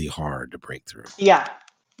really hard to break through. Yeah.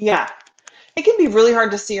 Yeah. It can be really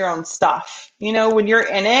hard to see your own stuff. When you're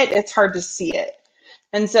in it, it's hard to see it.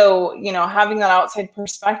 And so, having that outside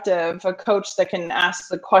perspective, a coach that can ask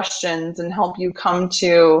the questions and help you come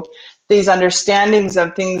to these understandings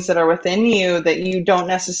of things that are within you that you don't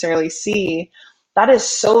necessarily see, that is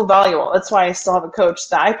so valuable. That's why I still have a coach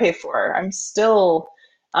that I pay for. I'm still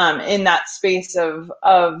in that space of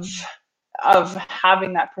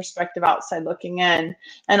having that perspective outside looking in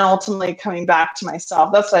and ultimately coming back to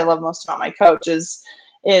myself. That's what I love most about my coach is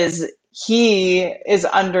he is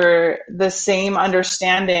under the same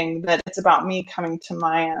understanding that it's about me coming to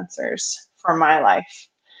my answers for my life.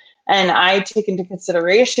 And I take into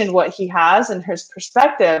consideration what he has and his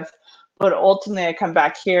perspective, but ultimately I come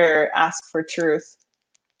back here, ask for truth.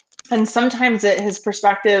 And sometimes his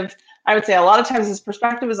perspective, I would say a lot of times his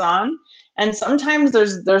perspective is on, and sometimes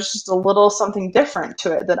there's just a little something different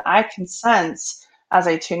to it that I can sense as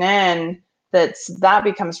I tune in, that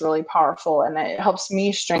becomes really powerful, and it helps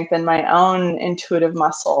me strengthen my own intuitive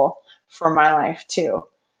muscle for my life too.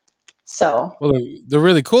 So Well, the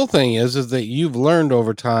really cool thing is that you've learned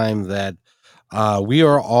over time that we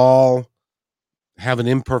are all have an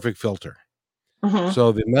imperfect filter.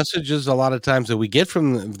 So the messages a lot of times that we get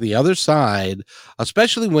from the other side,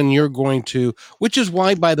 especially when you're going to, which is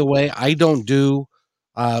why, by the way, I don't do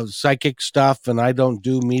psychic stuff and I don't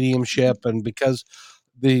do mediumship, and because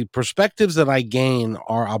the perspectives that I gain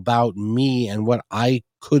are about me and what I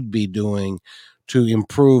could be doing to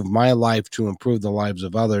improve my life, to improve the lives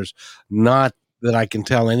of others, not that I can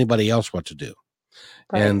tell anybody else what to do.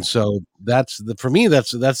 right. And so for me,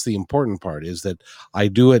 that's the important part, is that I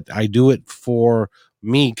do it for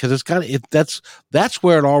me, because that's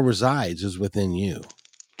where it all resides, is within you.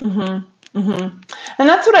 And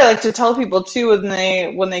that's what I like to tell people too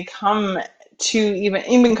when they come to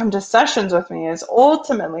even come to sessions with me, is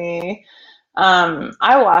ultimately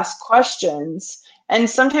I will ask questions, and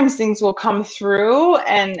sometimes things will come through,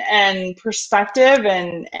 and perspective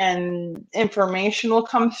and information will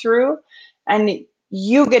come through, and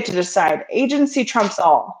you get to decide. Agency trumps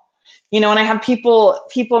all. And I have people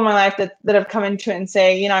in my life that have come into it and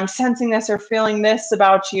say, I'm sensing this or feeling this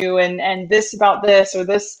about you, and this about this, or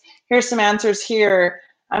this, here's some answers here.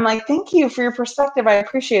 I'm like, thank you for your perspective. I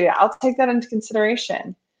appreciate it. I'll take that into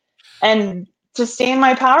consideration. And to stay in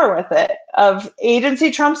my power with it, of agency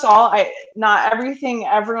trumps all. Not everything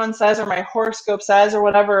everyone says or my horoscope says or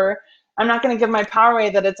whatever, I'm not going to give my power away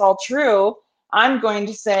that it's all true. I'm going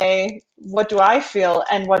to say, what do I feel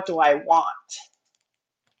and what do I want?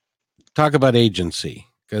 Talk about agency,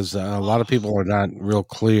 because a lot of people are not real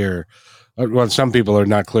clear. Well, some people are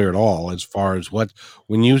not clear at all as far as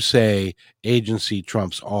when you say agency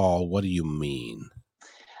trumps all, what do you mean?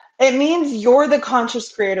 It means you're the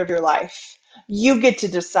conscious creator of your life. You get to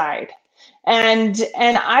decide. And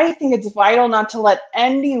I think it's vital not to let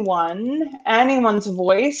anyone's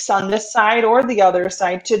voice on this side or the other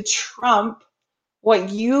side to trump what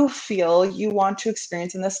you feel you want to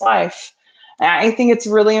experience in this life. And I think it's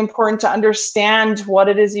really important to understand what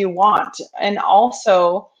it is you want. And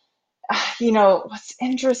also, what's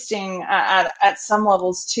interesting at some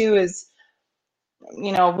levels too is,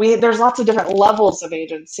 there's lots of different levels of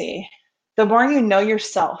agency. The more you know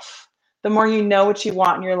yourself, the more you know what you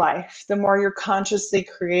want in your life, the more you're consciously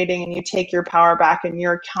creating and you take your power back and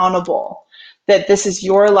you're accountable that this is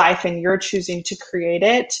your life and you're choosing to create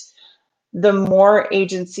it, the more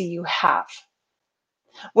agency you have.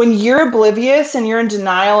 When you're oblivious and you're in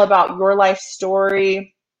denial about your life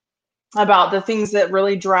story, about the things that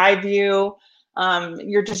really drive you,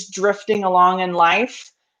 you're just drifting along in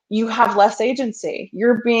life, you have less agency.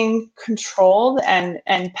 You're being controlled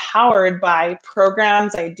and powered by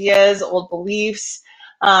programs, ideas, old beliefs,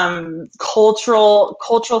 cultural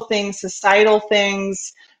things, societal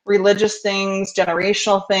things, religious things,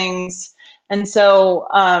 generational things. And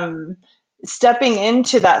so stepping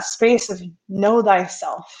into that space of know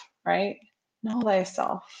thyself, right? Know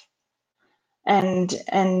thyself. And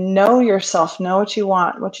know yourself, know what you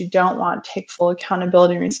want, what you don't want, take full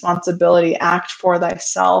accountability and responsibility, act for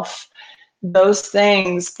thyself. Those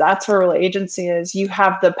things, that's where real agency is. You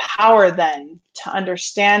have the power then to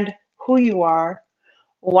understand who you are,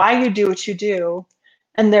 why you do what you do,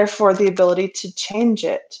 and therefore the ability to change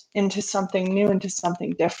it into something new, into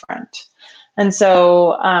something different. And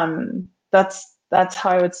so that's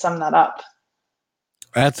how I would sum that up.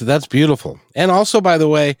 That's beautiful. And also, by the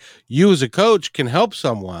way, you as a coach can help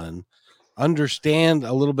someone understand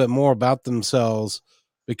a little bit more about themselves,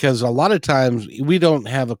 because a lot of times we don't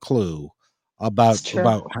have a clue about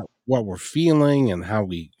what we're feeling and how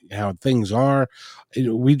things are.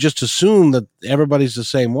 We just assume that everybody's the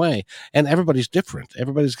same way, and everybody's different.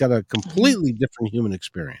 Everybody's got a completely different human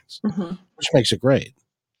experience, which makes it great.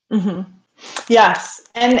 Yes.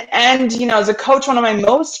 And as a coach, one of my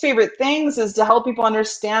most favorite things is to help people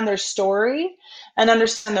understand their story and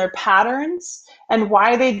understand their patterns and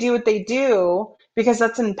why they do what they do, because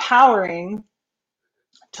that's empowering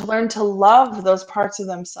to learn to love those parts of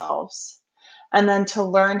themselves and then to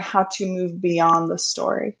learn how to move beyond the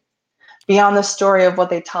story of what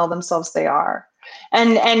they tell themselves they are.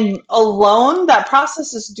 And alone, that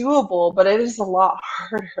process is doable, but it is a lot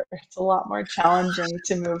harder. It's a lot more challenging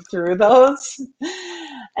to move through those.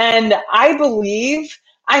 And I believe,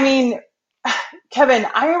 Kevin,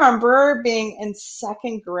 I remember being in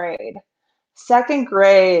second grade,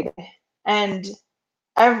 and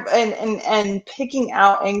picking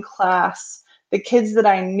out in class the kids that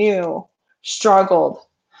I knew struggled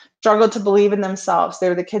to believe in themselves. They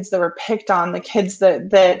were the kids that were picked on, the kids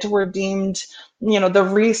that were deemed, the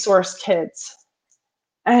resource kids.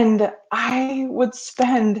 And I would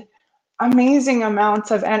spend amazing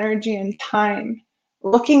amounts of energy and time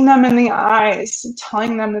looking them in the eyes,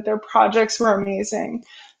 telling them that their projects were amazing,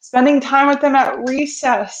 spending time with them at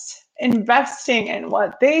recess, investing in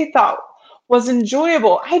what they thought was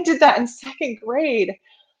enjoyable. I did that in second grade.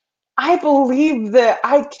 I believe that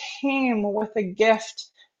I came with a gift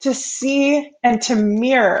to see and to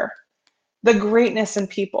mirror the greatness in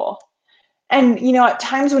people. And, at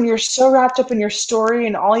times when you're so wrapped up in your story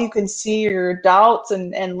and all you can see are your doubts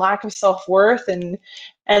and lack of self-worth and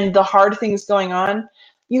the hard things going on,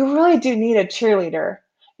 you really do need a cheerleader.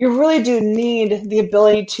 You really do need the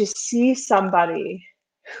ability to see somebody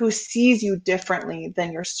who sees you differently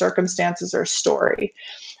than your circumstances or story.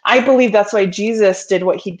 I believe that's why Jesus did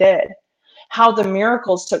what he did, how the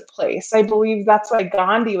miracles took place. I believe that's why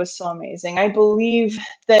Gandhi was so amazing. I believe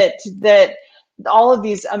that all of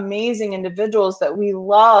these amazing individuals that we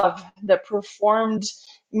love that performed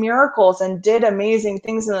miracles and did amazing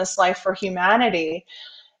things in this life for humanity,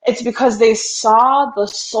 it's because they saw the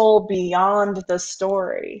soul beyond the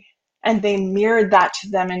story and they mirrored that to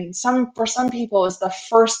them. And for some people, it was the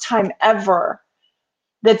first time ever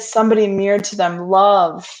that somebody mirrored to them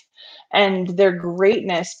love and their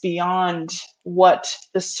greatness beyond what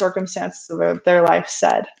the circumstances of their life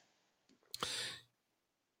said.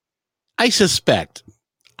 I suspect,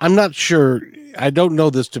 I'm not sure, I don't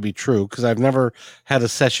know this to be true because I've never had a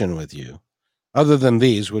session with you other than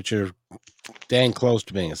these, which are dang close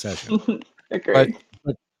to being a session. Agreed.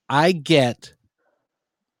 But I get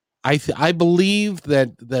I believe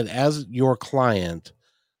that as your client,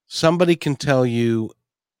 somebody can tell you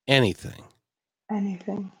anything,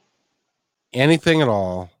 Anything. anything at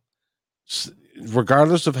all,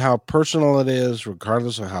 regardless of how personal it is,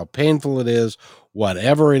 regardless of how painful it is,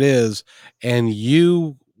 whatever it is, and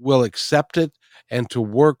you will accept it and to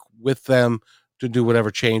work with them to do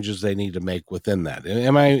whatever changes they need to make within that.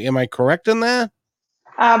 Am I correct in that?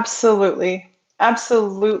 Absolutely.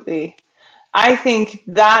 Absolutely. I think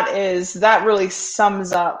that really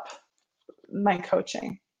sums up my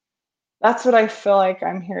coaching. That's what I feel like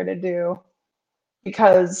I'm here to do,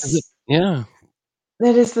 because Yeah.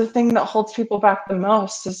 that is the thing that holds people back the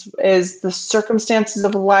most is the circumstances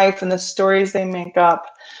of life and the stories they make up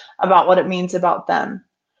about what it means about them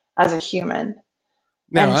as a human,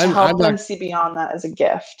 Now and to I'm help not them see beyond that as a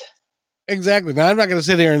gift. exactly. Now I'm not going to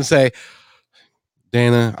sit here and say,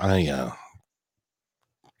 Dana, I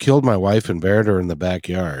killed my wife and buried her in the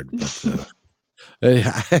backyard, but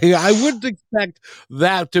I wouldn't expect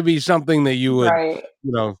that to be something that you would, Right.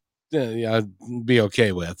 yeah, be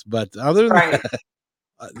okay with. But other than Right. that,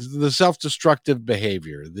 the self-destructive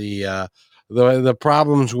behavior, the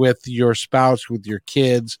problems with your spouse, with your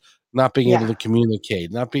kids, not being able Yeah. to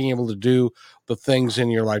communicate, not being able to do the things in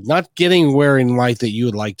your life, not getting where in life that you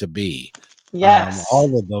would like to be, Yes.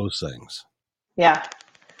 all of those things. Yeah.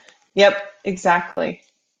 Yep, exactly.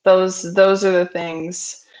 Those are the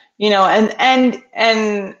things, and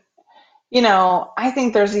I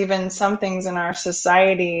think there's even some things in our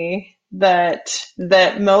society that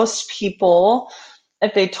most people,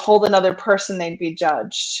 if they told another person, they'd be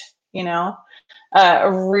judged.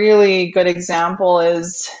 A really good example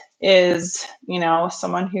is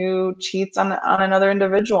someone who cheats on another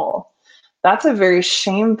individual. That's a very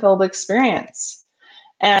shame-filled experience,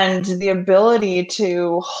 and the ability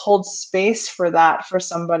to hold space for that for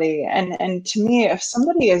somebody, and to me, if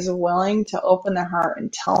somebody is willing to open their heart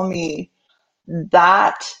and tell me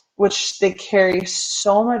that which they carry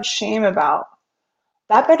so much shame about,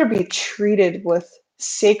 that better be treated with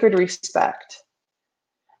sacred respect.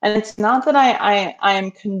 And it's not that I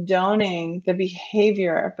am condoning the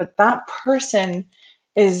behavior, but that person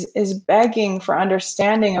is begging for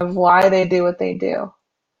understanding of why they do what they do,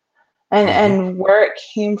 Mm-hmm. and where it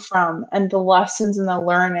came from, and the lessons and the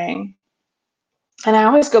learning. And I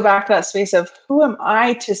always go back to that space of, who am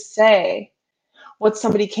I to say what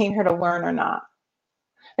somebody came here to learn or not?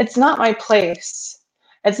 It's not my place.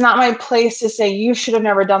 It's not my place to say you should have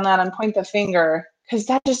never done that and point the finger, because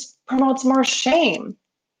that just promotes more shame.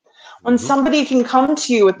 When Mm-hmm. somebody can come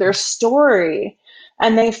to you with their story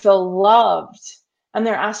and they feel loved and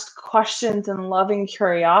they're asked questions in loving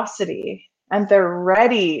curiosity and they're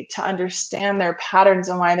ready to understand their patterns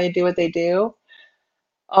and why they do what they do,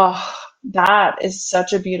 oh, that is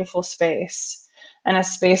such a beautiful space, and a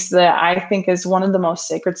space that I think is one of the most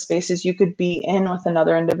sacred spaces you could be in with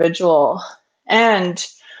another individual. And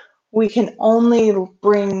we can only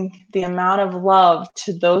bring the amount of love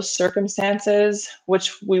to those circumstances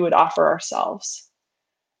which we would offer ourselves.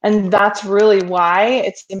 And that's really why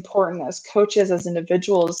it's important as coaches, as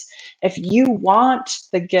individuals, if you want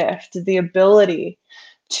the gift, the ability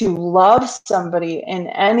to love somebody in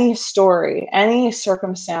any story, any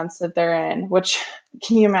circumstance that they're in, which,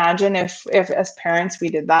 can you imagine if as parents we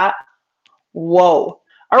did that? Whoa,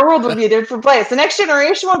 our world would be a different place. The next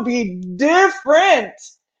generation would be different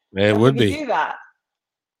It if we would could be. do that.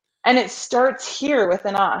 And it starts here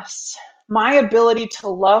within us. My ability to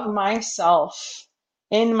love myself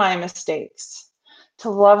in my mistakes, to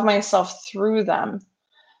love myself through them,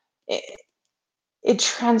 it, it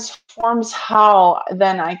transforms how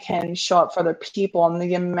then I can show up for other people, and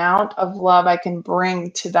the amount of love I can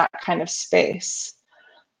bring to that kind of space.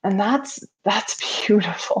 And that's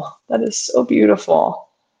beautiful. That is so beautiful.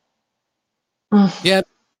 Yeah,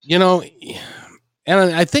 you know, and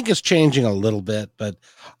I think it's changing a little bit, but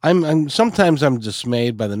I'm sometimes I'm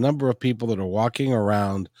dismayed by the number of people that are walking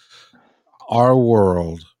around our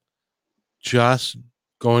world just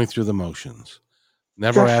going through the motions,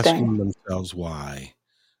 never Drifting. asking themselves why,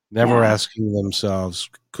 never Yeah. asking themselves,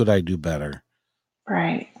 could I do better?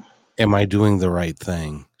 Right. Am I doing the right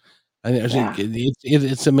thing? I think Yeah.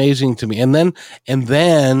 it's amazing to me. And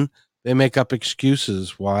then they make up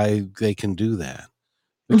excuses why they can do that,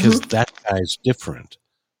 because Hmm. that guy's different.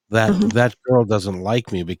 That Hmm. that girl doesn't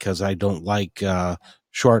like me because I don't like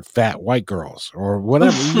short, fat white girls, or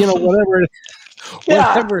whatever. Yeah.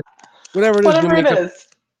 Whatever, whatever it is. Whatever it is.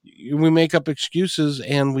 We make up excuses,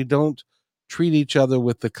 and we don't treat each other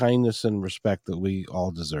with the kindness and respect that we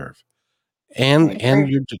all deserve. I And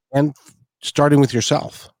agree. you're and starting with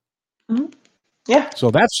yourself. Mhm. Yeah.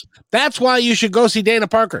 So that's why you should go see Dana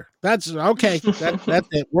Parker. That's okay. That's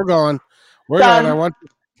it. We're going. We're Done. going.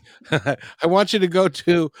 I want you to go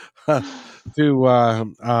to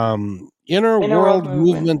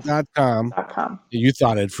innerworldmovement.com. You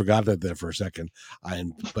thought I'd forgot that there for a second.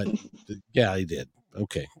 But yeah, I did.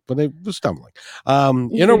 Okay. But I was stumbling.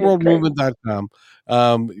 Innerworldmovement.com.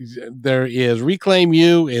 There is Reclaim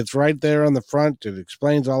You. It's right there on the front. It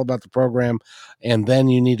explains all about the program. And then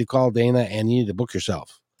you need to call Dana and you need to book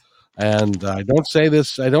yourself. And I don't say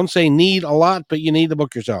need a lot, but you need to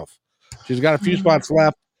book yourself. She's got a few spots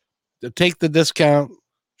left. Take the discount.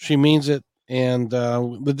 She means it. And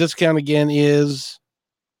the discount again is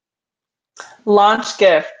Launch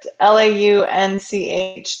Gift, LAUNCH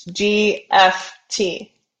GFT.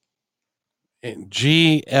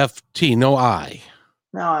 No I.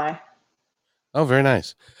 No I. Oh, very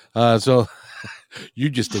nice. So you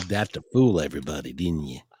just did that to fool everybody, didn't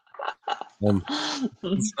you?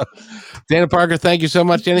 Dana Parker, thank you so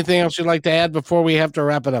much. Anything else you'd like to add before we have to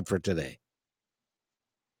wrap it up for today?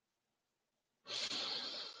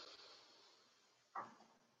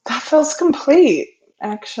 That feels complete,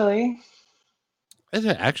 actually. It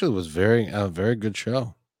actually was a very good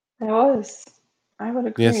show. It was. I would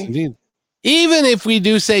agree. Yes, indeed. Even if we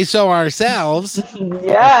do say so ourselves.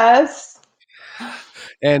 Yes.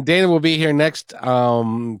 And Dana will be here next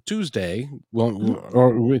Tuesday.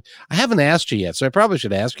 I haven't asked you yet, so I probably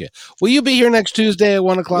should ask you. Will you be here next Tuesday at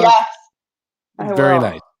 1:00? Yes. Very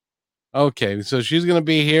nice. Okay, so she's going to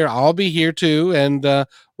be here. I'll be here too, and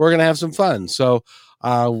we're going to have some fun. So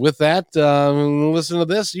with that, listen to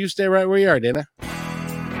this. You stay right where you are, Dana.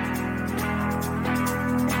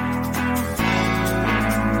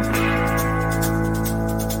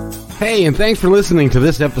 Hey, and thanks for listening to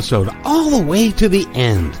this episode all the way to the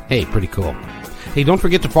end. Hey, pretty cool. Hey, don't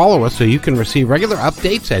forget to follow us so you can receive regular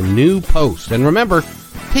updates and new posts. And remember,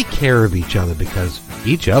 take care of each other because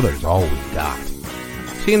each other's all we've got.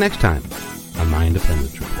 See you next time on My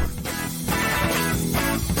Independence Report.